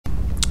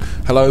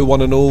Hello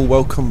one and all,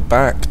 welcome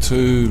back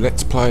to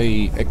Let's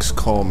Play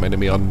XCOM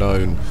Enemy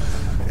Unknown,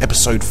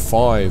 episode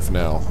 5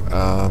 now.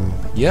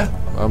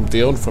 I'm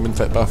Dion from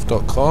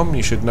intellectbuff.com.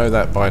 You should know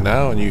that by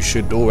now, and you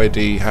should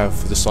already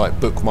have the site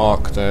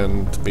bookmarked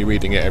and be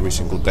reading it every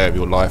single day of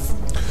your life.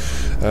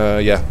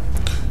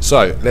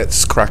 So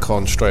let's crack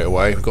on straight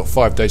away. We've got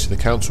 5 days to the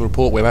council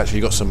report. We've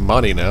actually got some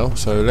money now,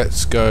 so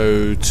let's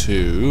go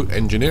to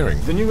engineering.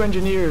 The new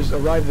engineers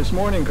arrived this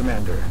morning,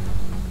 Commander.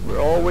 We're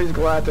always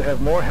glad to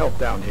have more help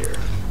down here.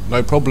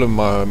 No problem,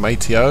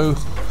 matey-o.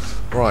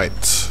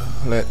 Right,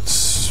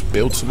 let's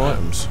build some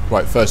items.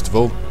 Right, first of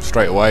all,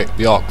 straight away,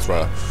 the arc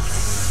thrower.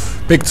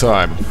 Big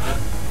time.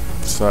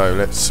 So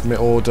let's submit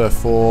order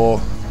for...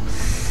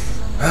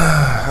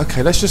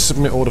 okay, let's just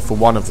submit order for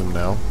one of them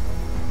now.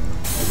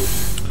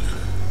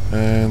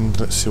 And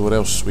let's see what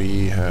else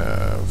we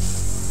have.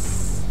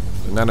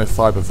 The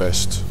nanofiber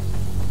vest.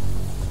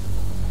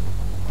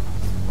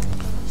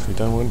 So we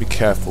don't want to be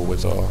careful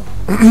with our...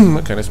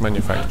 okay, let's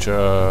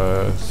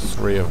manufacture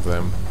 3 of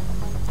them.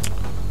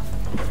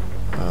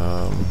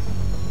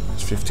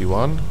 It's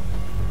 51.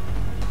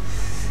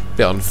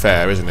 Bit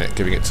unfair, isn't it,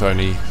 giving it to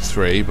only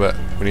 3, but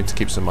we need to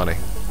keep some money.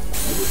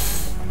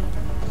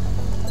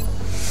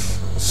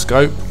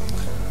 Scope.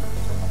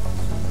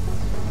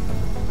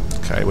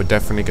 Okay, we're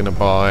definitely going to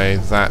buy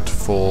that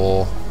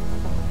for...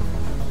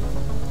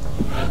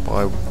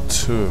 buy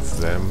 2 of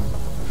them.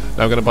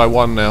 No, I'm going to buy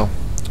 1 now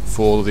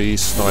for the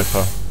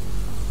sniper.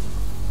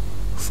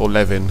 For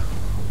Levin.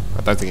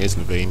 I don't think it is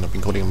Levine. I've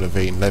been calling him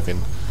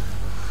Levin.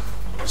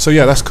 So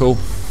yeah, that's cool.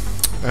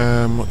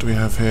 What do we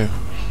have here?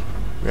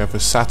 We have a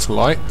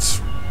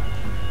satellite.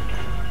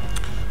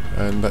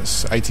 And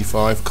that's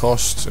 85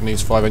 cost. It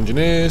needs 5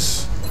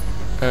 engineers.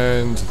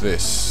 And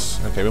this.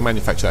 Okay, we'll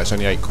manufacture that. It's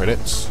only 8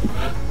 credits.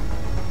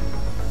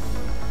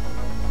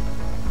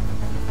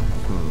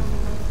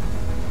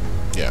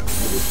 Yeah.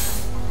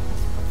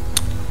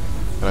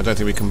 And I don't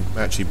think we can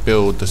actually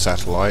build the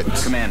satellite.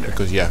 Commander,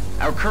 because, yeah.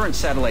 Our current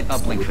satellite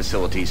uplink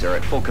facilities are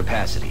at full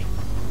capacity.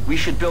 We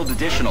should build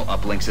additional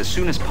uplinks as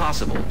soon as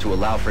possible to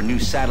allow for new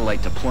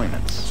satellite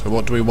deployments. So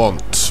what do we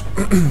want?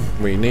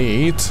 We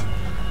need...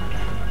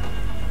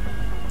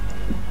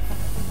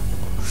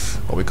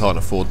 well, we can't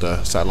afford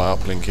the satellite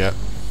uplink yet.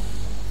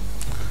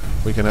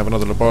 We can have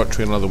another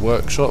laboratory and another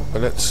workshop,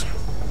 but let's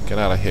get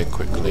out of here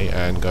quickly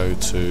and go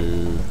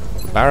to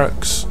the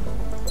barracks.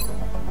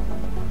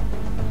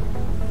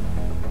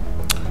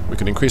 We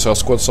can increase our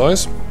squad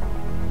size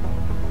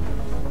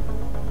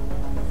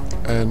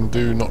and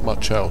do not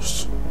much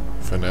else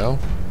for now.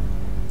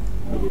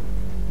 We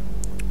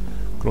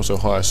can also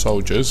hire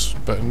soldiers,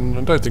 but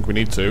I don't think we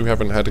need to. We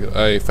haven't had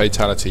a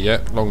fatality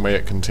yet. Long may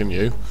it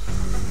continue.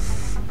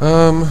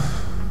 Yeah,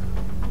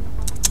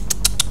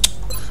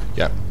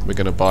 we're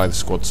going to buy the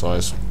squad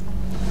size.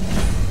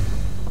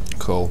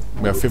 Cool.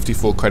 We have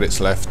 54 credits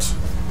left.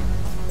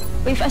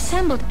 We've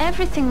assembled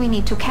everything we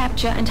need to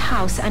capture and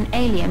house an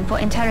alien for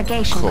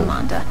interrogation, cool.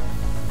 Commander.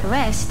 The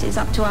rest is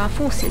up to our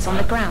forces on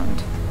the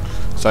ground.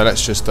 So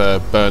let's just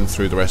burn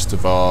through the rest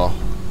of our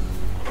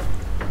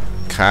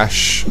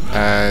cash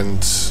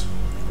and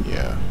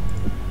yeah.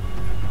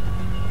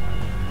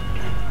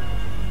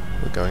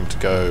 We're going to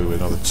go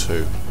with another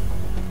 2.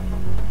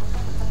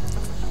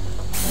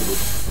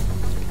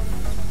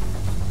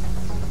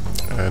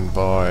 And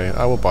buy...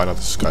 I will buy another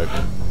scope.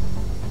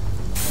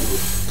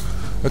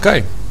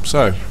 Okay.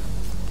 So,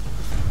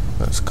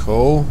 that's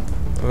cool.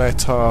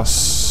 Let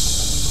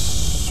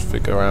us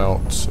figure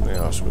out something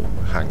else. We'll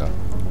hang up.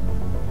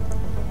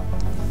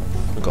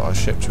 We've got our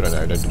ships, we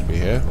don't need to be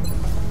here.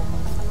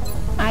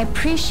 I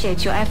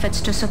appreciate your efforts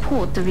to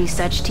support the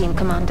research team,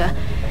 Commander.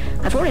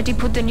 I've already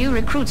put the new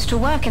recruits to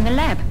work in the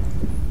lab.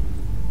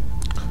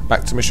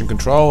 Back to mission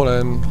control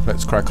and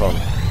let's crack on.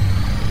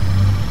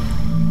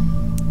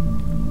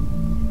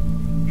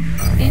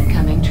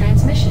 Incoming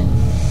transmission.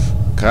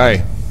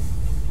 Okay.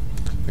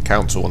 The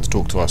council wants to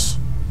talk to us.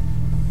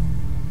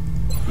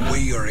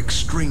 We are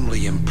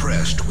extremely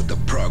impressed with the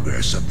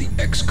progress of the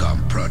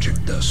XCOM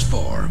project thus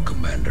far,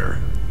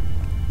 Commander.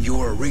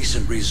 Your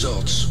recent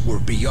results were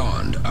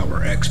beyond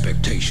our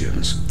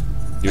expectations.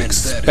 You and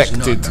expected that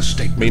is not a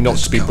statement me not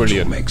this to be council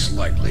brilliant. Makes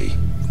lightly.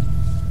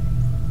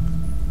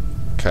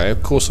 Okay,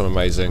 of course I'm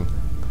amazing.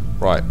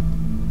 Right.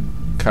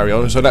 Carry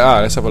on. So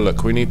let's have a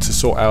look. We need to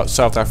sort out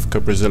South Africa,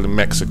 Brazil and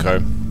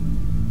Mexico.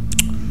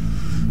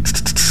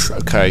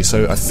 Okay,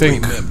 so I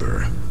think...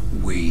 remember,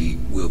 we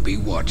will be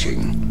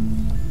watching.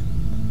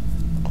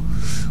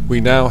 We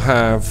now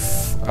have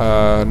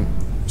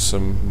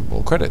some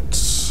more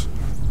credits.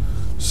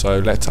 So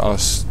let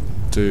us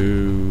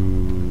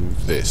do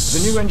this. The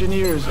new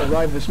engineers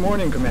arrived this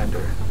morning,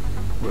 Commander.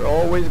 We're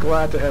always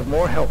glad to have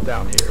more help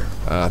down here.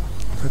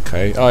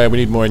 Okay. Oh yeah, we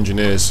need more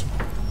engineers.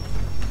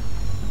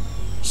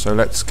 So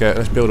let's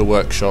build a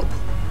workshop.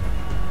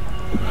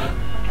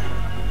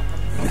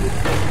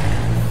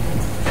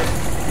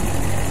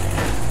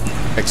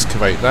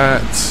 Excavate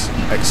that.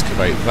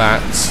 Excavate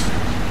that.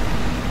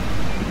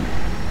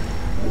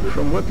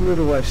 From what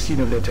little I've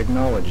seen of their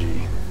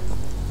technology,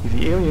 if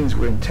the aliens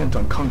were intent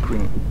on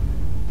conquering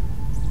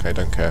Okay,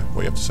 don't care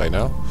what you have to say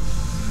now.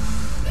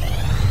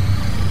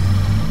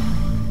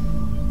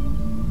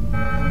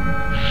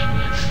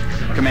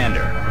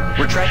 Commander,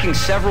 we're tracking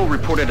several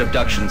reported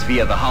abductions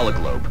via the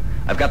hologlobe.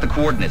 I've got the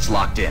coordinates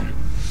locked in.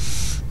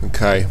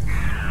 Okay.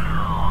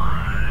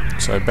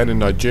 So, Ben in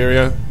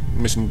Nigeria.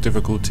 Mission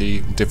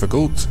difficulty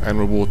difficult and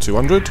reward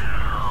 200.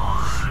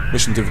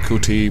 Mission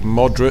difficulty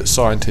moderate,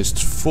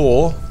 scientist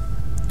 4.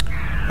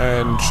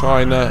 And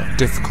China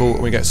difficult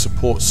and we get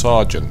support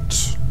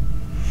sergeant.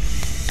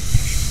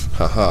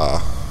 Haha,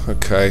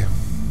 okay.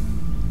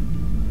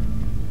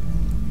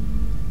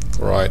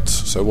 Right,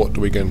 so what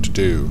are we going to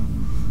do?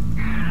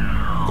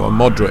 We've got a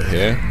moderate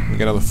here. We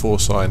get another 4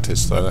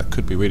 scientists though, that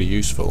could be really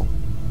useful.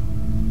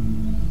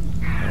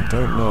 I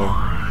don't know.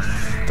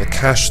 The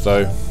cash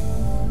though.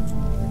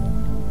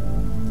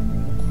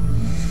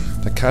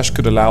 The cash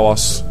could allow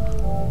us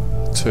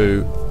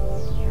to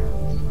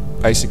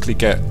basically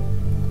get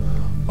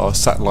our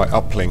satellite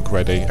uplink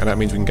ready, and that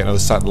means we can get another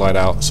satellite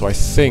out. So I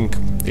think,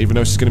 even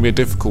though this is going to be a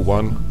difficult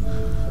one,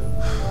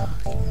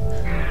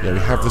 yeah, we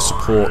have the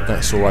support,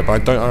 that's alright,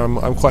 but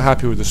I'm quite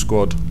happy with the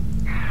squad.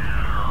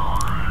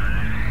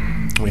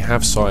 We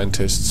have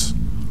scientists,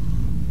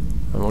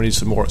 and we'll need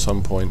some more at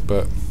some point,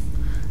 but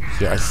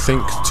yeah, I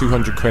think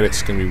 200 credits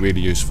is going to be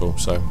really useful,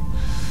 so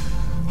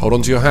hold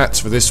on to your hats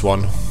for this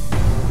one.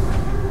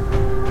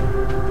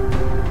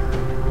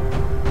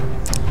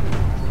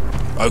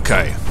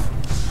 Okay,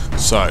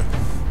 so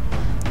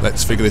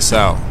let's figure this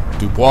out.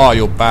 Dubois,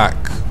 you're back.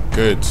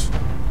 Good.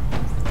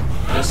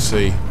 Let's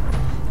see.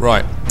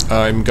 Right,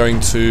 I'm going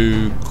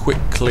to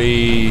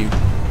quickly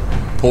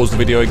pause the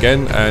video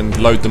again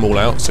and load them all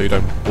out so you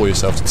don't bore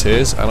yourself to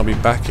tears, and I'll be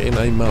back in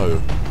a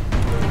mo.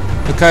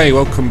 Okay,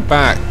 welcome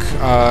back.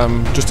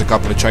 Just a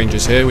couple of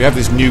changes here. We have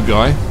this new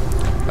guy,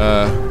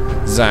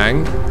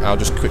 Zhang. I'll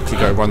just quickly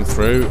go run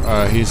through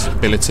his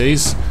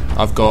abilities.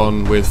 I've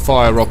gone with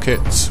fire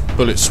rocket,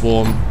 bullet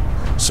swarm,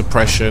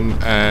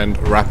 suppression, and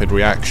rapid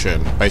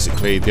reaction.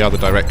 Basically the other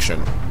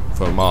direction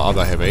from our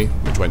other heavy,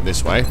 which went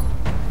this way.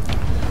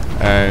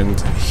 And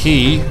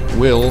he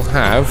will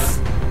have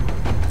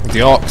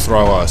the arc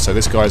thrower, so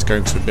this guy's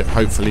going to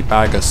hopefully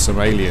bag us some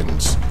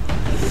aliens.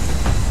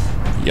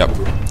 Yep.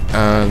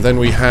 And then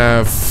we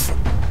have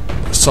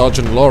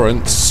Sergeant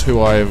Lawrence,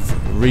 who I've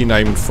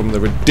renamed from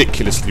the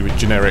ridiculously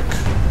generic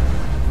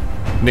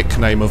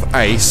nickname of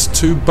Ace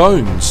to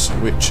Bones,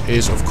 which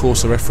is of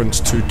course a reference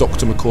to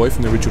Dr. McCoy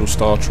from the original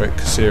Star Trek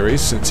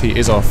series, since he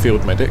is our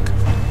field medic.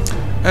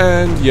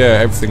 And yeah,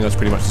 everything else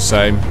pretty much the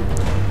same.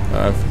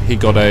 He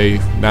got a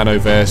nano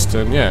vest,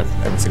 and yeah,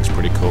 everything's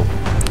pretty cool.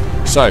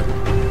 So,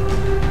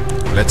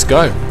 let's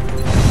go.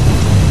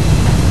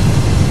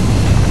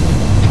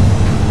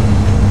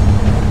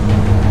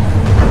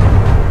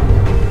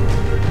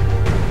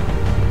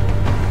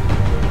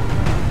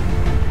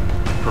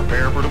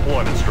 Prepare for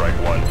deployment,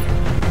 Strike One.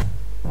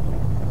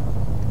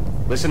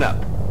 Listen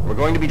up. We're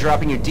going to be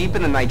dropping you deep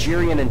in the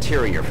Nigerian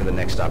interior for the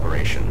next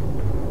operation.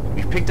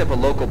 We've picked up a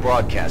local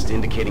broadcast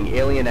indicating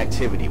alien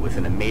activity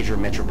within a major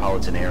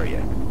metropolitan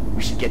area.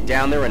 We should get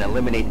down there and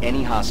eliminate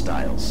any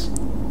hostiles.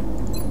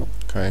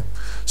 Okay,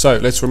 so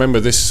let's remember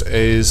this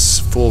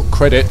is for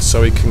credit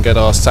so we can get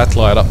our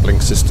satellite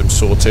uplink system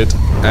sorted,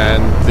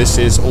 and this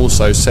is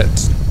also set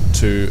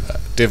to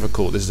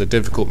difficult. This is a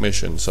difficult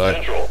mission, so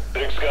Central,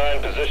 Big Sky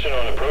in position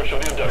on approach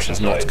of the abduction this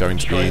is not site. going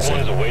to be easy. Strike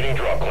One is awaiting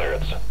drop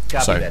clearance.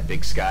 Copy that,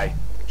 Big Sky.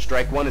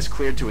 Strike One is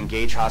cleared to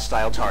engage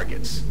hostile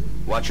targets.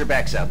 Watch your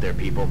backs out there,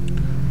 people.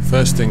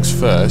 First things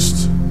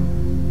first,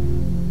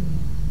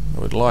 I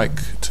would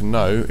like to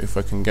know if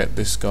I can get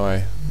this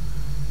guy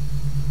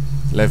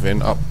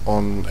Levin up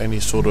on any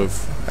sort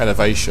of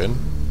elevation.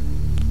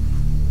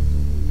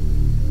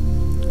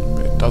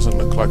 But it doesn't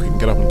look like we can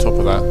get up on top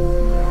of that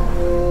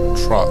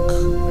truck,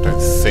 I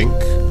don't think.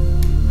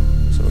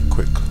 So a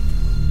quick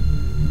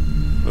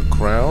look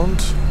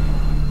round.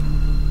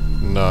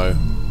 No.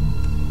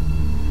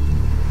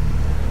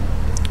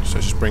 So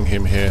just bring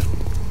him here.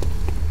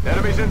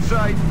 Enemies in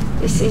sight.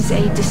 This is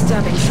a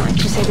disturbing sight,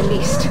 to say the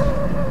least.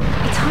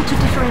 It's hard to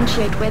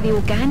differentiate where the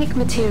organic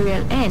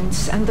material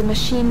ends and the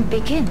machine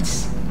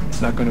begins.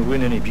 It's not going to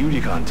win any beauty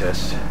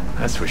contests,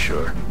 that's for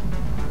sure.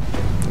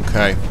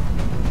 Okay.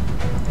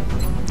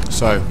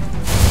 So,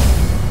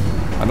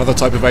 another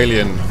type of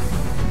alien,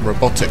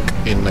 robotic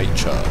in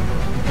nature.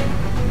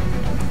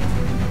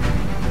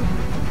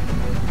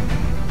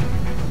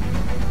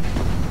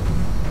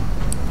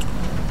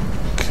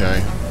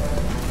 Okay.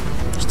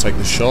 Let's take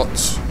the shot.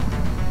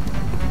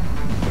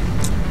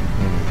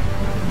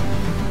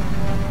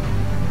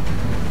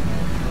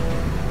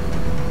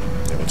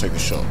 Yeah, we'll take the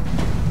shot.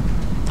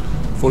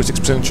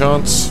 46%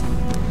 chance.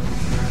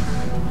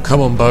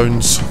 Come on,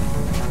 Bones.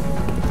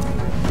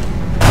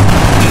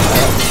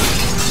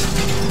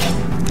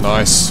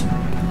 Nice.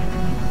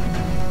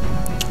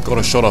 Got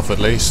a shot off at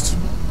least.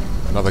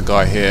 Another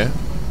guy here.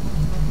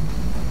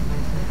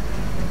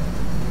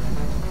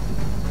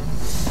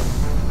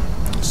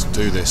 Let's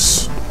do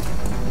this.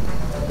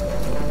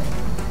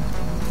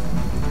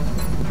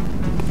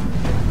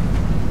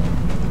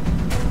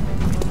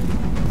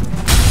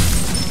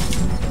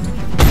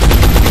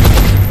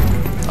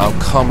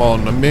 come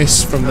on, a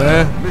miss from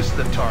there. Missed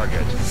the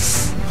target.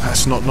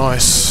 That's not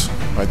nice.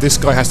 Right, this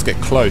guy has to get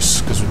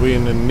close because we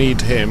need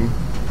him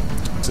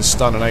to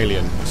stun an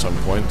alien at some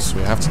point. So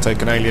we have to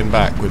take an alien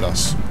back with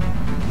us.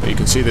 But you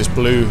can see this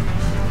blue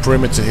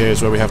perimeter here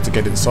is where we have to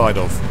get inside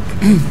of.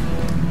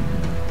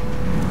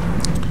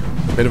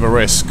 A bit of a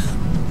risk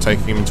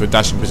taking him into a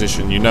dashing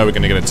position. You know we're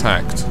going to get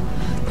attacked.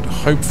 But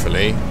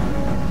hopefully...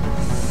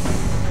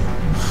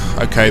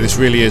 Okay, this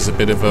really is a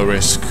bit of a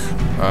risk.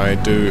 I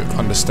do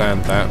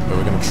understand that, but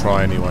we're going to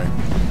try anyway.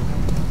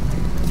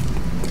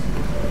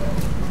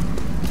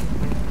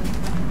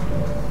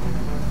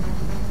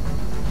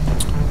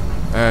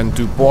 And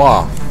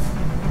Dubois.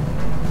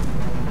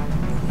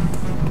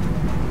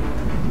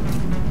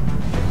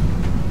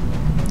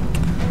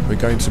 We're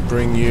going to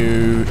bring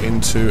you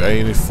into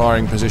a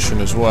firing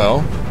position as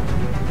well.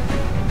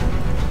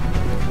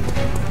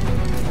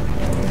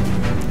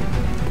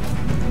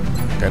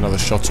 Get another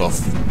shot off.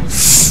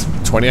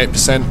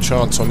 28%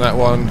 chance on that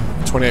one,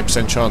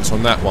 28% chance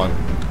on that one.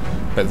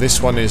 But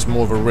this one is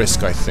more of a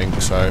risk, I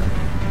think, so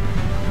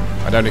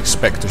I don't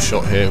expect a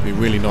shot here. It'll be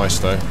really nice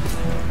though.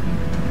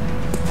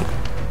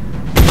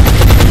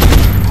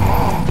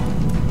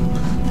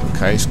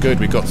 Okay, it's good.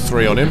 We got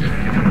 3 on him.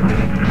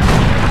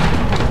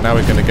 Now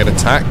we're going to get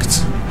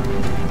attacked.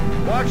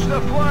 Watch the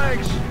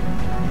flanks.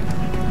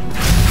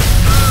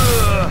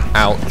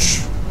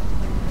 Ouch.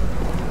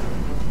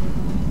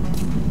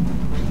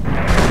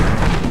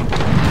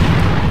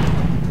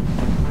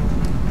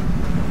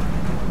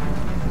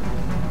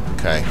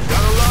 Okay. Got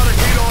a lot of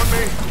heat on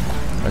me.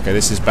 Okay,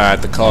 this is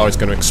bad. The car is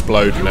going to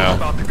explode now.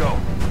 About to go.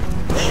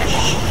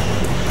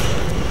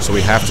 So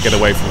we have to get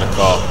away from the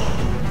car.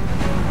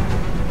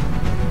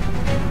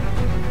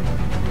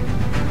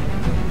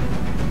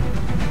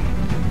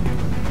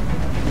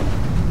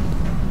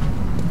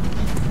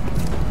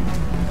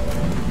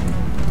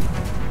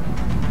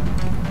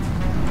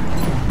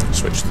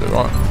 Switch to the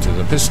right, to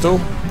the pistol,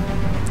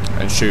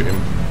 and shoot him.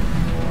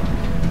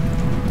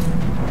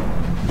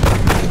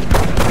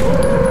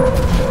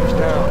 He's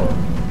down.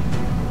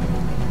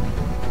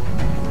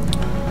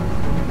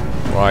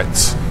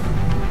 Right.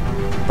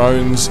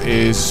 Bones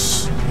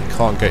is... He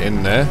can't get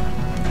in there.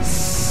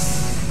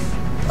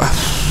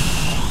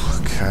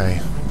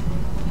 Okay.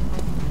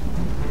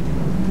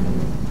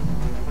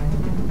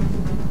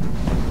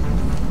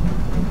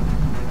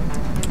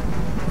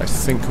 I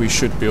think we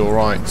should be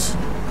alright.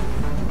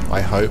 I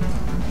hope.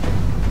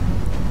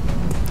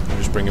 I'll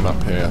just bring him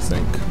up here, I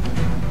think.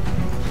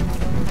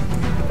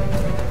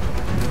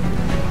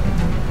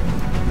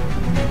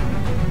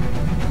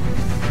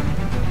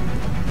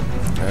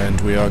 And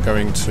we are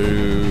going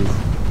to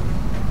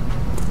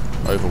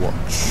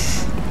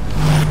Overwatch.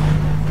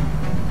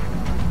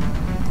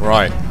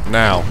 Right,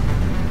 now.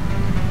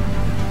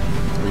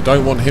 We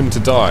don't want him to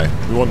die.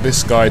 We want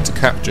this guy to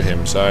capture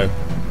him, so...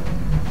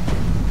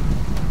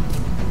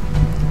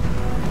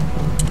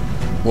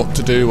 What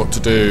to do, what to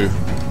do.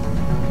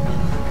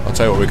 I'll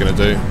tell you what we're going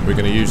to do. We're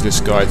going to use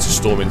this guy to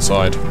storm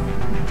inside.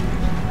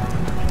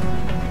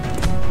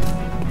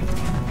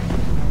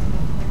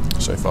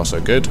 So far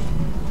so good.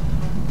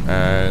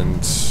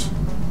 And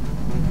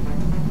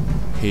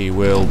he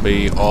will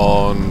be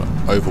on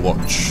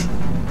Overwatch.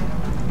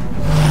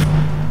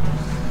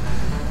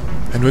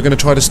 And we're going to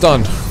try to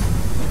stun.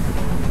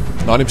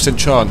 90%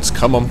 chance,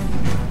 come on.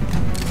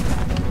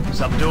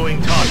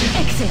 Subduing target.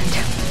 Excellent.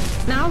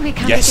 Now we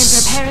can Yes.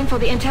 begin preparing for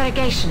the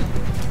interrogation.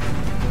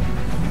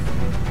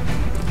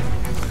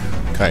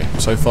 Okay,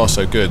 so far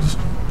so good.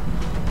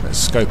 Let's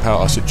scope out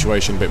our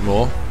situation a bit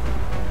more.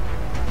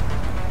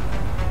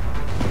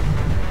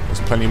 There's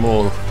plenty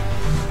more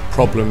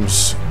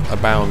problems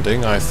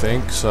abounding, I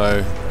think,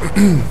 so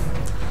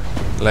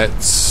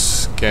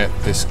let's get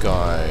this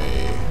guy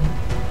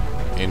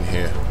in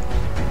here.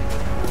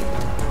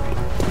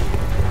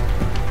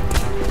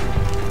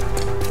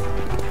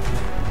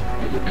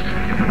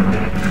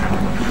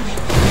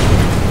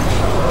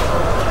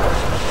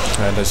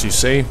 And as you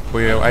see,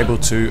 we are able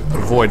to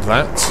avoid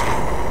that.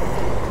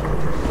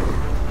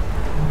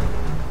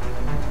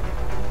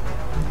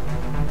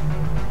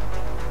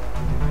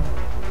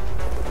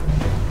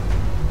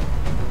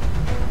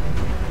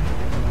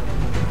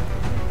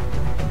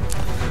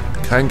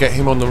 Can get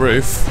him on the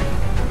roof.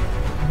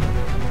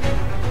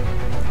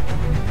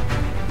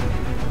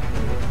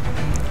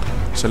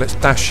 So let's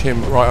dash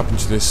him right up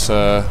into this,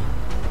 I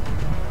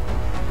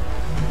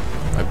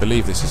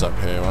believe this is up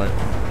here, right?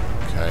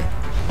 Okay.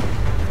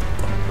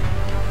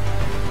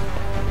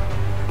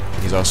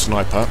 He's our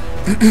sniper.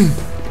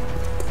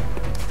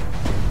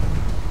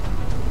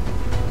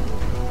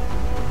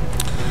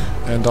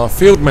 And our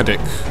field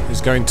medic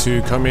is going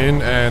to come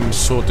in and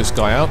sort this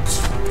guy out.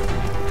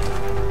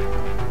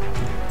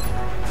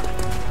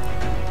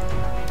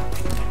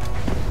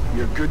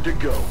 You're good to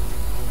go.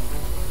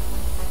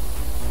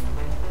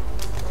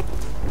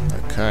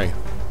 Okay.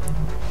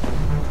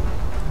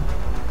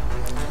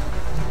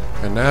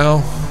 And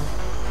now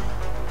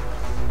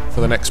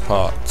for the next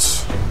part.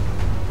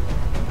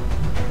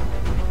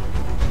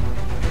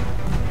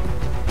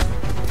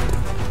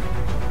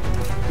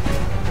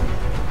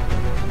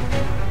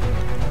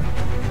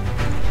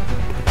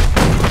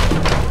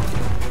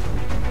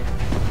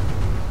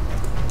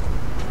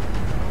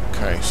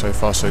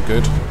 far so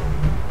good.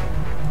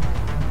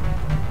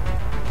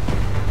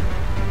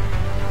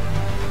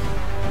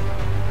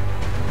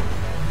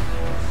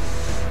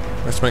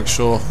 Let's make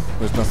sure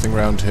there's nothing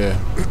around here.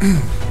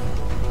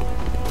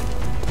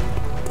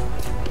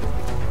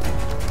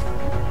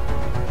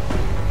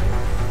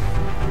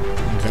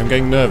 Okay, I'm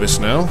getting nervous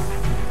now.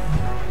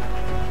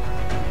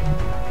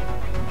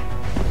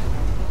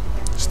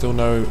 Still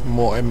no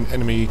more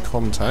enemy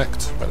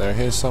contact, but they're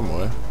here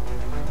somewhere.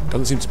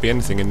 Doesn't seem to be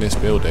anything in this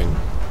building.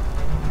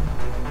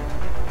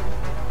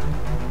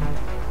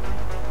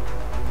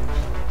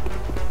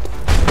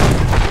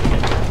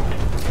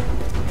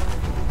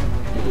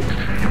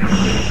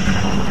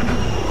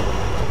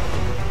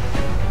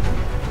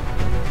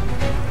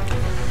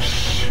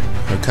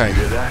 Okay.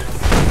 Hear that?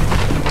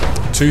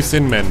 2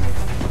 thin men.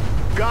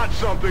 Got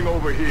something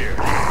over here.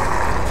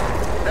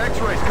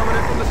 X-rays coming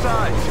in from the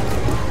sides.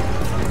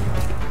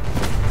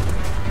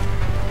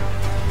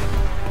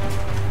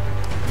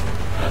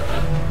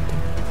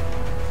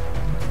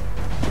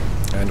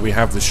 And we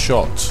have the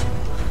shot.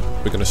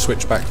 We're going to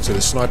switch back to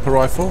the sniper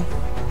rifle.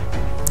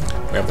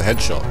 We have the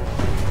headshot.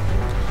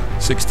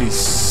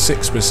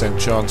 66%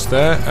 chance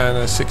there and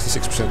a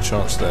 66%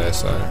 chance there,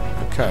 so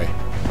okay.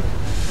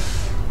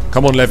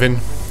 Come on, Levin.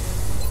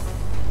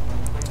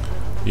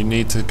 You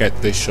need to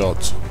get this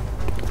shot.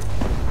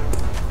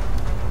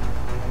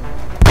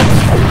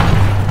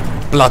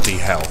 Bloody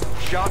hell.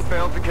 Shot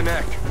failed to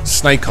connect.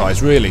 Snake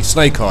eyes, really?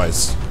 Snake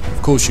eyes.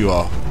 Of course you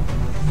are.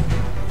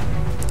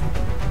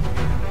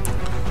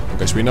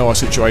 Okay, so we know our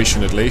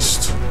situation at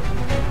least.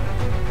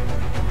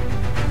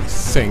 I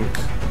think.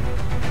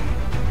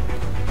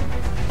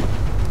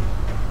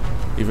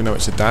 Even though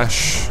it's a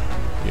dash,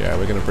 yeah,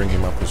 we're going to bring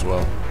him up as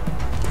well.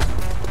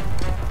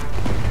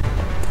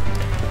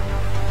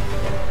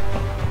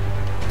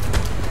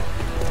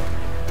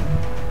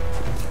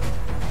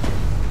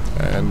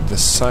 And the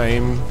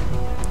same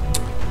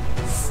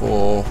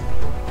for...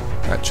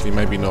 Actually,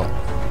 maybe not.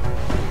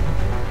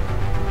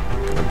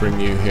 I'm going to bring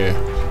you here.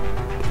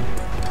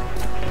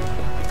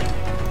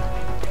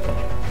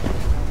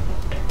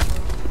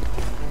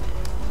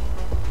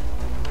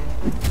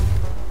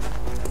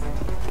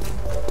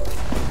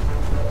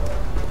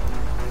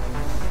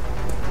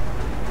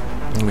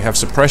 And we have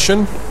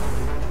suppression.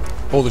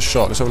 Or the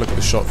shot. Let's have a look at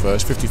the shot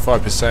first.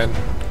 55%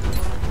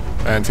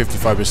 and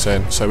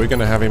 55%. So we're going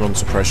to have him on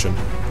suppression.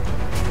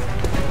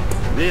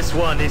 This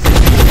one is...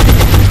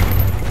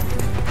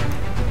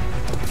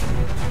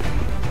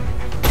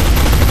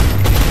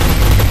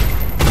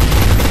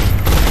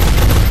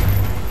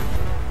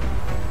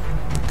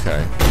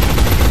 Okay.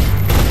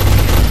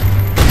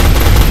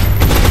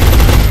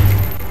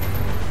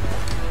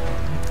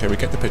 Okay, we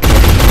get the picture.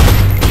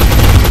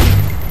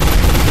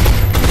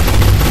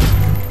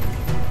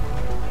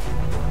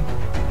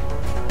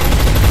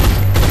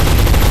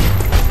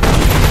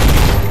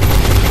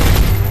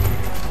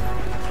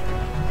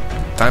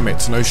 Damn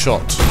it, no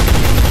shot.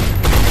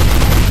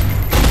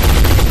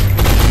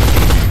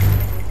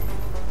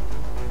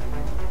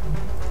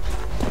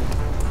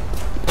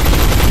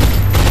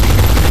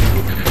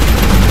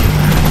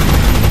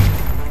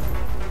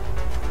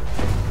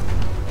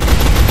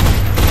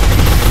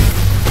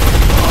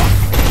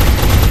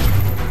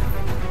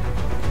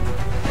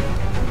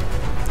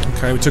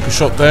 Okay, we took a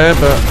shot there,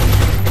 but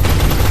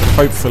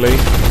hopefully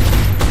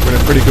we're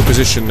in a pretty good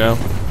position now.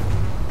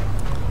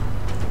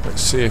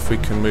 Let's see if we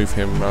can move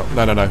him up.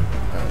 No,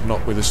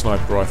 not with a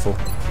sniper rifle.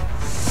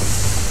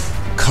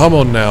 Come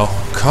on now,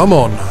 come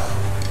on.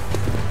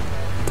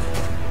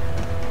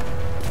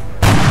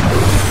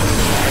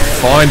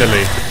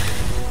 Finally.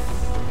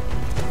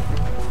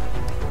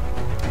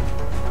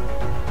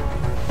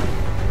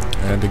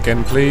 And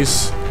again,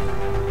 please.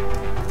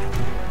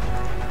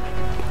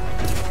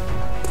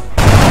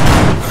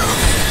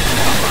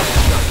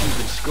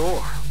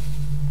 Score.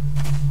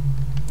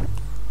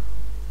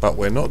 But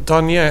we're not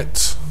done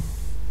yet.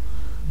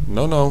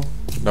 No,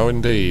 no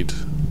indeed.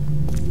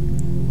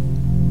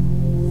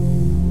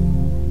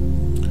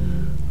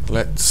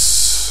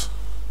 Let's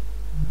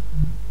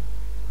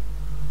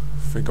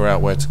figure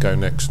out where to go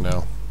next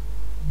now.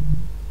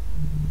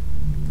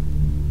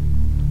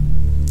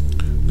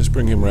 Let's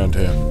bring him round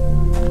here.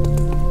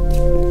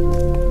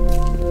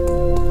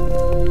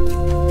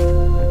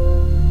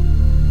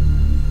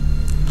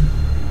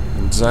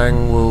 And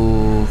Zhang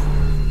will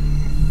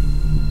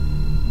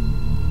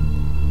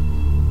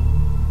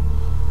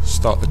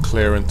start the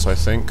clearance, I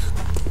think.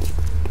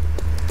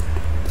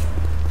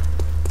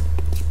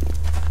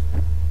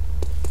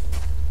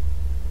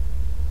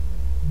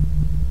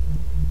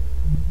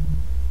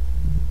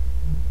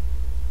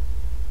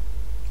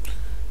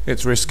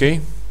 It's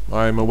risky,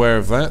 I'm aware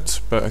of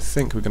that, but I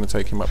think we're going to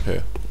take him up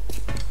here.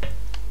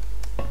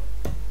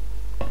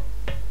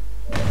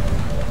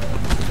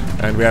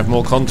 And we have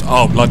more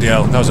oh, bloody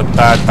hell, that was a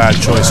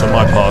bad choice on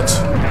my part.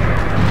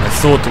 I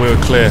thought that we were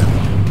clear.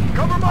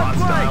 Cover my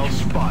flank.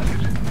 Spotted.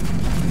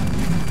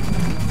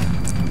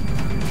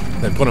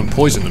 They've gone and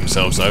poisoned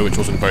themselves though, which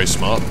wasn't very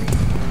smart.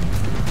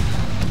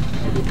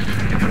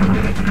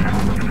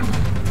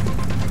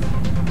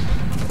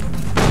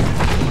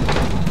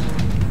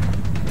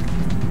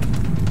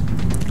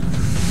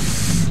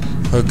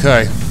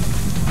 Okay.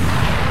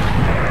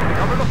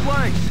 Cover the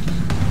flanks.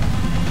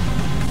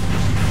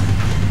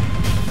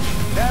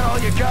 That all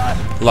you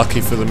got?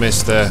 Lucky for the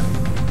miss there.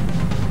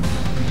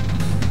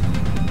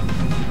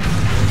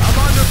 I'm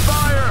under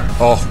fire.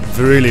 Oh,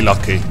 really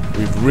lucky.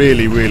 We've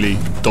really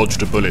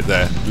dodged a bullet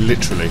there.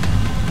 Literally.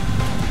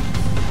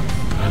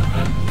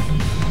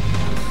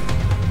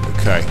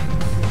 Okay.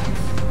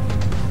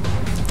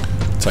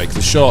 Take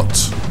the shot.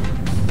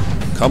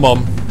 Come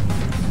on.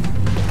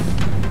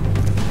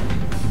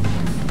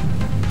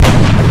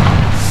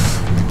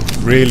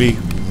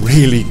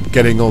 Really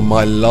getting on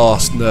my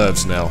last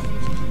nerves now.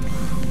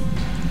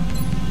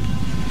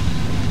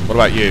 What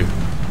about you?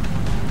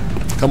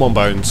 Come on,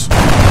 Bones.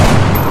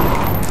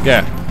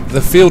 Yeah, the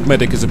field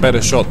medic is a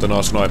better shot than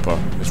our sniper.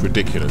 It's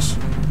ridiculous.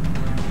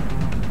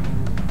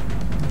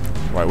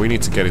 Right, we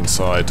need to get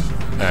inside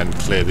and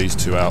clear these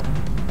two out.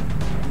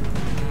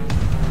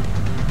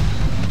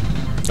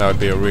 That would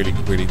be a really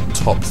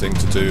top thing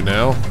to do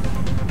now.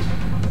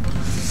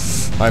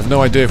 I have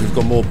no idea if we've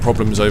got more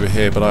problems over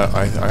here, but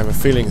I have a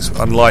feeling it's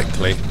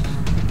unlikely.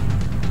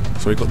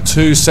 So we've got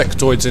 2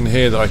 sectoids in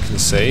here that I can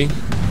see,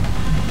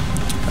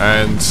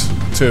 and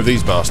 2 of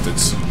these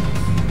bastards.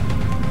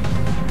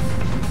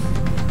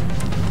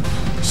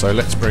 So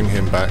let's bring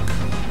him back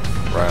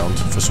round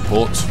for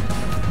support.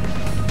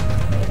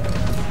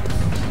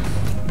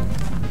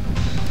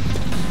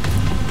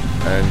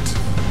 And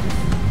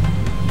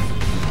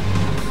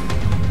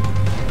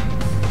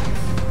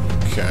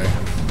okay.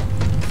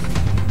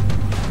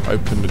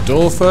 Open the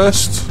door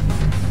first.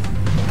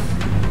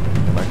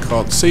 And I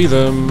can't see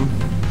them.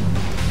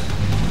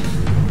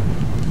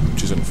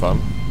 Which isn't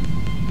fun.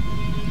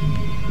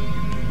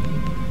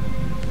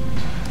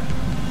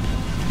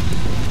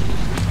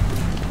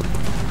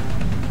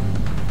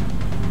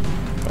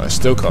 But I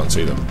still can't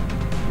see them.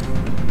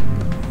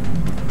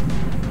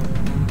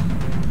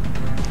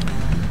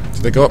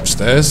 Did they go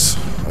upstairs?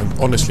 I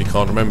honestly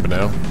can't remember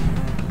now.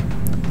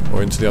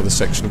 Or into the other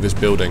section of this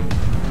building.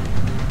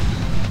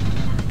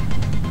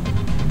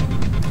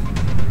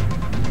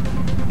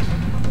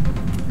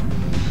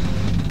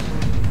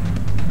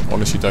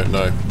 Honestly don't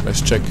know.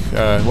 Let's check.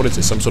 What is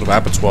this? Some sort of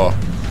abattoir.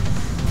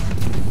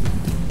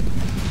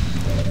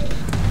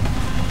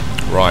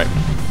 Right.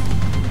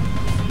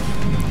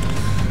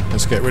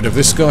 Let's get rid of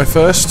this guy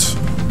first.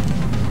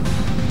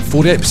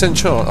 48%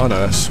 chance. Oh no,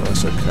 that's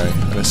okay.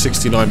 And a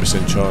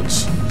 69%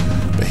 chance.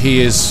 But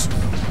he is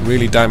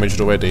really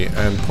damaged already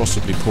and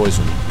possibly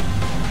poisoned.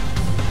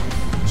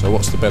 So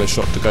what's the better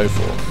shot to go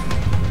for?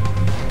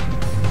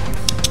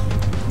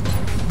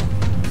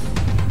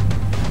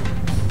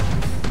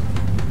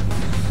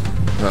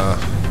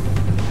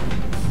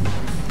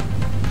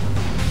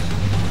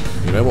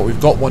 You know what,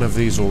 we've got one of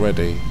these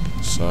already,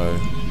 so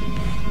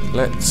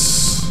let's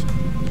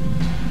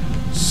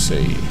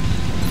see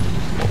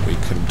what we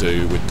can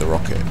do with the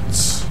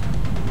rockets.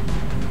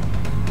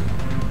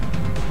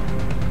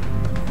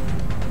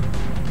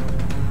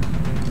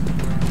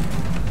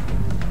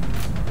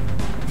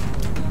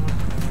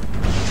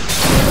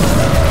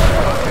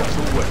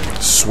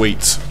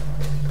 Sweet.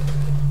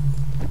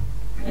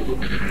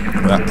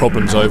 That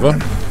problem's over.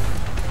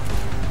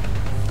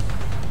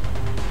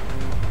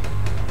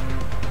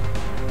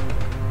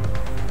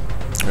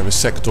 We have a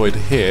sectoid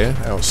here,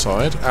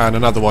 outside, and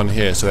another one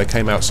here, so they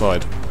came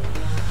outside.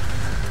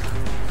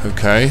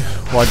 Okay,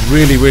 well I'd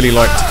really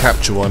like to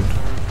capture one.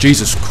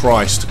 Jesus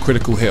Christ,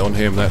 critical hit on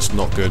him, that's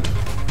not good.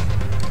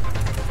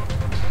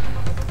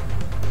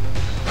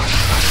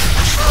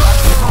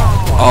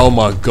 Oh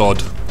my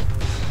god.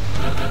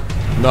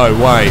 No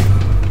way.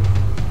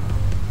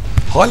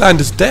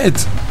 Highlander's dead.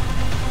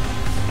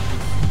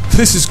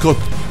 This has got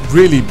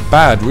really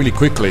bad really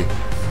quickly.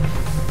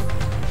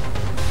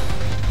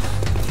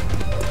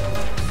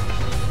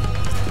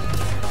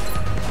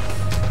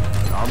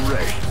 I'm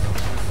ready.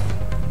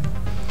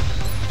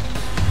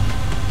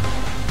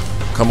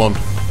 Come on.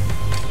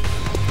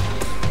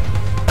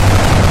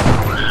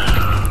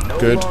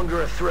 Good. No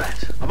longer a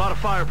threat. I'm out of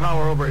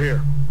firepower over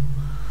here.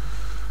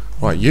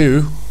 Right,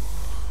 you.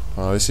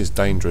 Oh, this is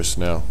dangerous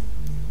now.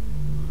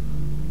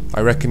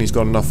 I reckon he's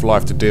got enough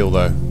life to deal,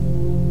 though.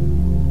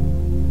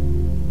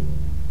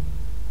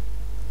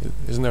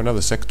 Isn't there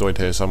another sectoid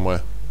here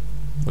somewhere?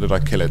 Or did I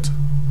kill it?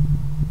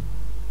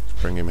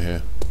 Let's bring him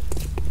here.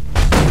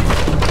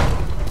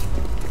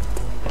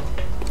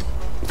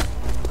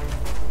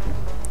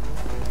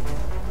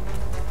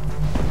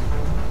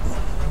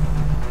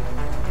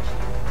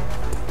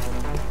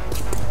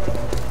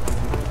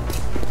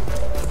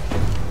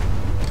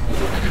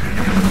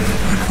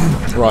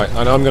 Right,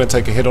 I know I'm going to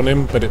take a hit on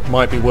him, but it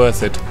might be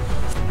worth it.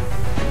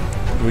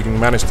 We can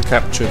manage to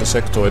capture the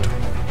sectoid.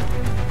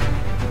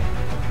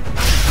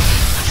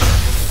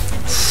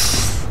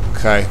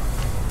 Okay.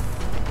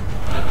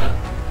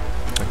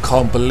 I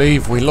can't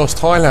believe we lost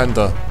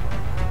Highlander.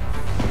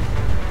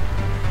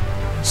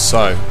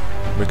 So,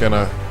 we're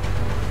gonna...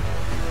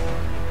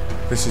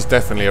 This is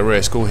definitely a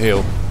risk. We'll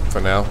heal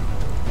for now.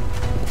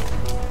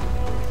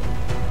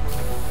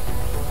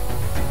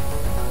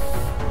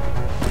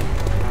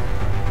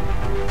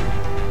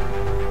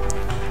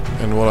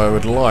 And what I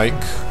would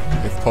like,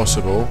 if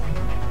possible,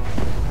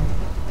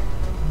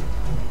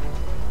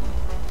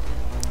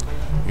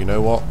 you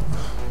know what?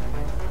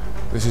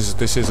 This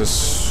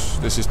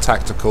is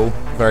tactical,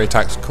 very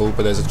tactical.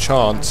 But there's a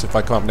chance if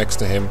I come up next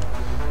to him,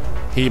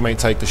 he may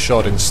take the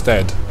shot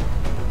instead.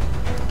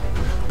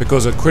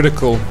 Because a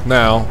critical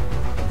now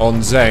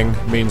on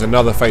Zeng means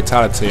another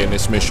fatality in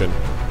this mission.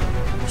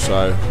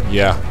 So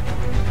yeah.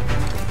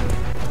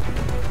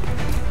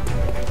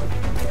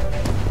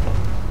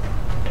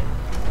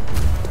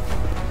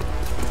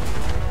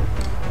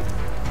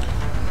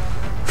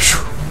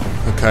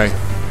 Okay.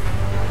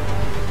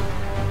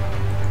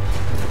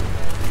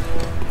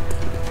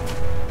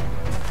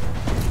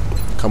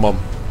 Come on.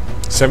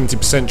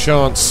 70%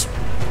 chance.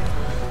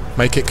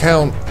 Make it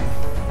count.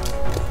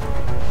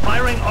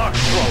 Firing arc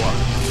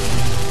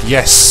thrower.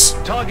 Yes.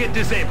 Target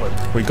disabled.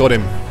 We got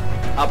him.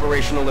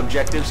 Operational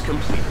objectives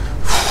completed.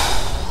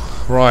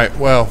 Right,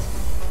 well.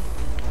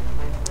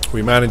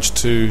 We managed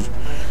to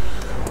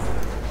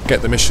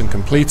get the mission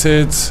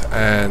completed,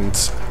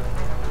 and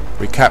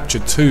we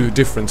captured 2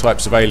 different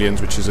types of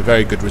aliens, which is a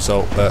very good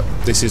result, but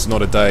this is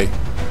not a day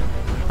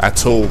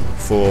at all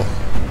for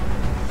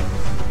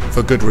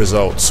good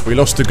results. We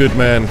lost a good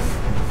man,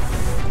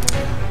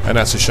 and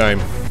that's a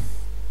shame.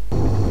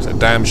 It's a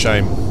damn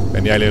shame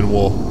in the alien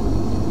war.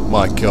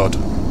 My God.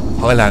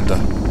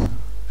 Highlander.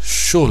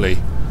 Surely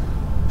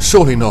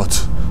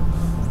not.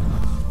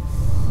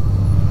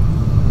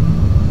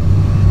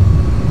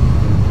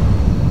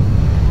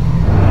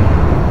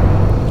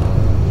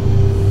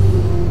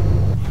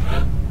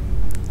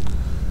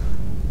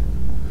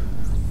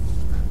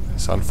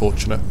 It's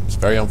unfortunate. It's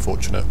very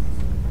unfortunate.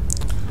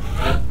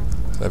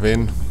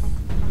 Levin.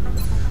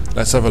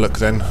 Let's have a look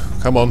then.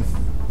 Come on.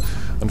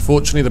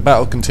 Unfortunately, the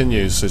battle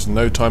continues. There's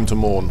no time to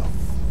mourn.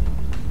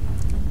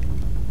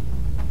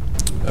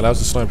 Allows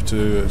the sniper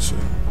to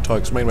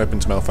target's main weapon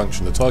to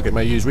malfunction. The target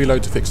may use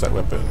reload to fix that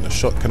weapon. The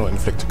shot cannot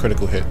inflict a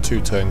critical hit.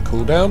 2-turn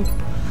cooldown.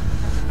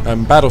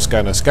 Battle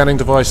scanner. Scanning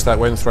device that,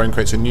 when thrown,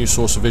 creates a new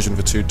source of vision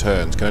for 2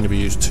 turns. Can only be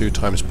used 2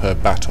 times per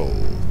battle.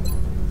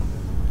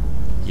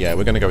 Yeah,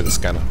 we're going to go with the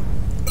scanner.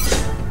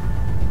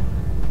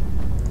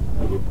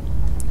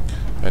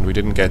 And we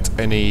didn't get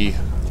any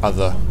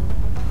other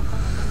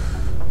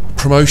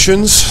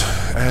promotions,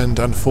 and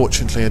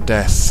unfortunately a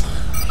death.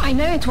 I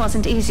know it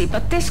wasn't easy,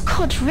 but this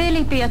could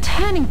really be a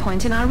turning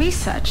point in our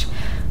research.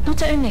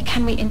 Not only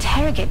can we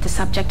interrogate the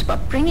subject,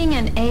 but bringing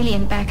an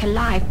alien back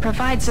alive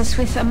provides us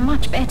with a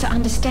much better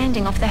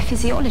understanding of their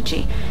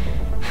physiology.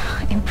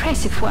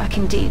 Impressive work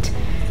indeed.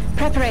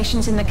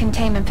 Preparations in the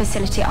containment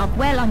facility are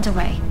well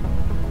underway.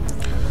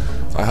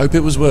 I hope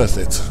it was worth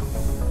it.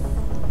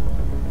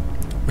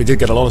 We did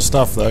get a lot of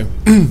stuff though.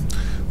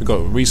 We got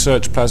a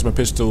research plasma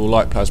pistol,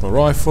 light plasma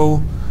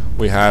rifle.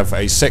 We have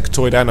a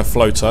sectoid and a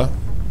floater,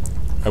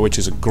 which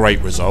is a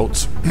great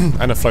result,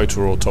 and a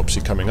floater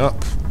autopsy coming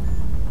up.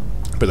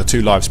 But the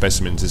 2 live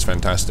specimens is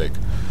fantastic.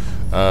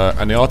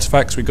 And the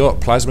artifacts we got: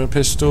 plasma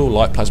pistol,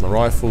 light plasma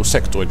rifle,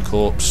 sectoid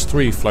corpse,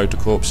 3 floater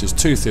corpses,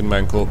 2 thin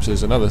man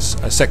corpses, a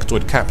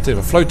sectoid captive,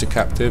 a floater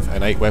captive,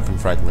 and 8 weapon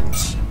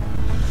fragments.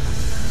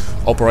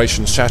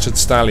 Operation Shattered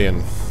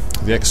Stallion.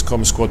 The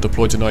XCOM squad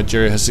deployed to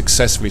Nigeria has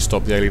successfully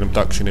stopped the alien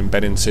abduction in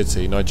Benin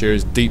City. Nigeria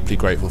is deeply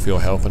grateful for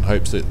your help and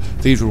hopes that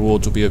these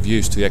rewards will be of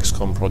use to the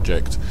XCOM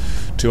project.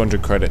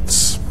 200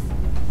 credits.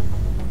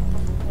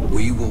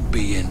 We will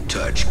be in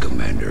touch,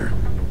 Commander.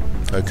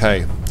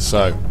 Okay,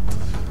 so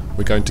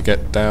we're going to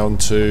get down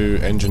to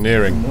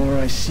engineering. The more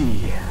I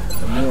see,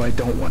 the more I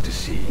don't want to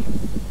see.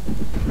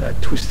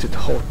 That twisted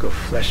hulk of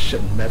flesh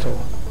and metal,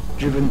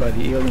 driven by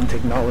the alien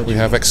technology. We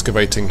have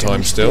excavating Can time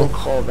we still.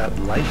 call that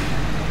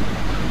life?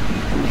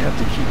 We have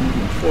to keep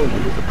moving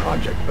forward with the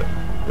project, but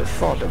the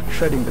thought of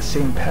treading the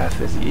same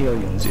path as the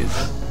aliens is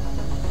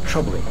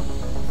troubling.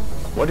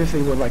 What if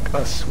they were like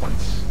us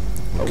once?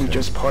 Are we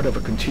just part of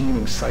a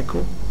continuing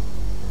cycle?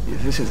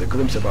 If this is a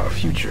glimpse of our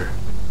future,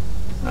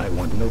 I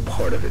want no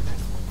part of it.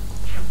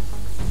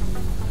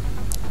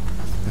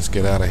 Let's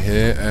get out of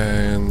here.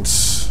 And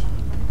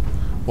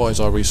what is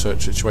our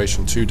research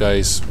situation? 2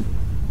 days.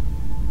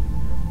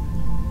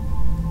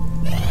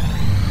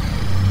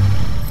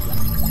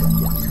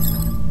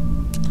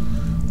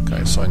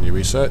 Okay, assign new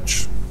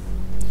research.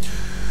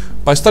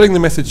 By studying the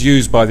methods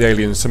used by the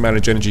aliens to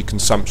manage energy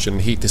consumption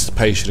and heat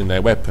dissipation in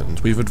their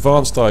weapons, we've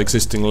advanced our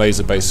existing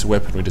laser-based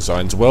weaponry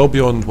designs well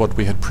beyond what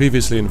we had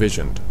previously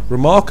envisioned.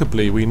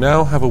 Remarkably, we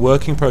now have a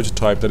working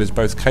prototype that is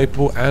both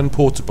capable and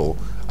portable,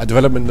 a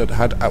development that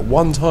had at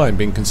one time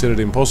been considered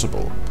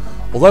impossible.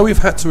 Although we've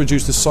had to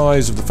reduce the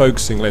size of the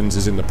focusing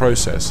lenses in the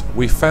process,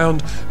 we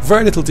found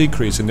very little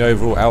decrease in the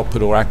overall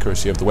output or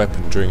accuracy of the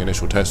weapon during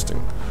initial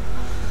testing.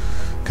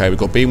 Okay, we've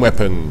got beam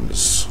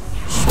weapons.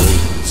 Sweet.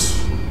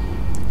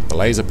 The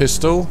laser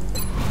pistol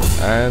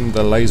and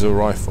the laser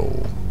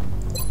rifle.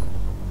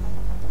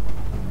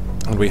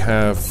 And we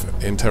have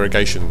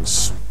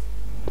interrogations.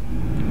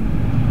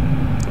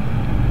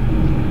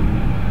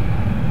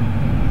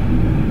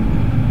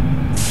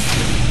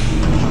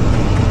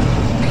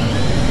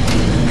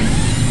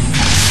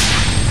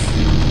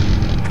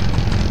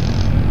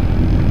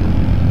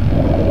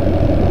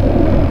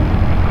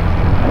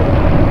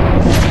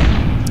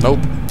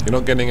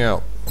 not getting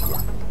out.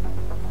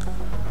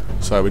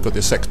 So we've got the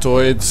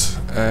sectoids,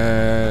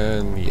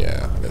 and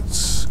yeah,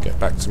 let's get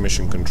back to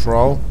mission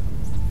control.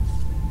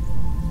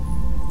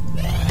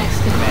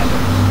 Commander,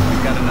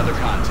 we've got another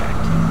contact.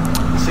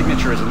 The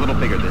signature is a little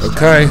bigger this time.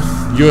 Okay,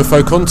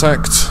 UFO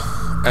contact,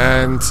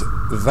 and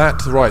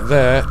that right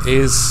there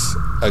is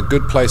a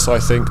good place, I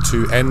think,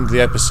 to end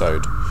the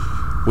episode.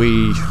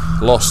 We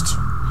lost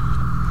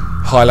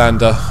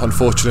Highlander,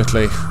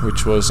 unfortunately,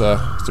 which was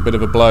it's a bit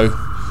of a blow,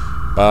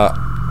 but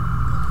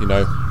you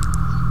know,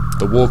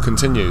 the war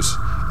continues,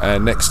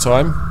 and next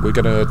time we're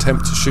going to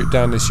attempt to shoot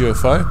down this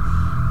UFO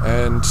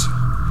and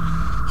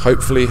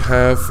hopefully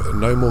have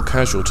no more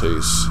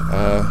casualties.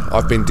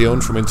 I've been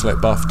Dion from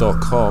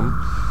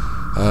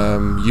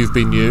intellectbuff.com. You've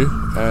been you,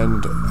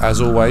 and as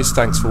always,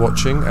 thanks for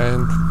watching,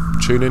 and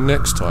tune in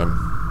next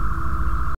time.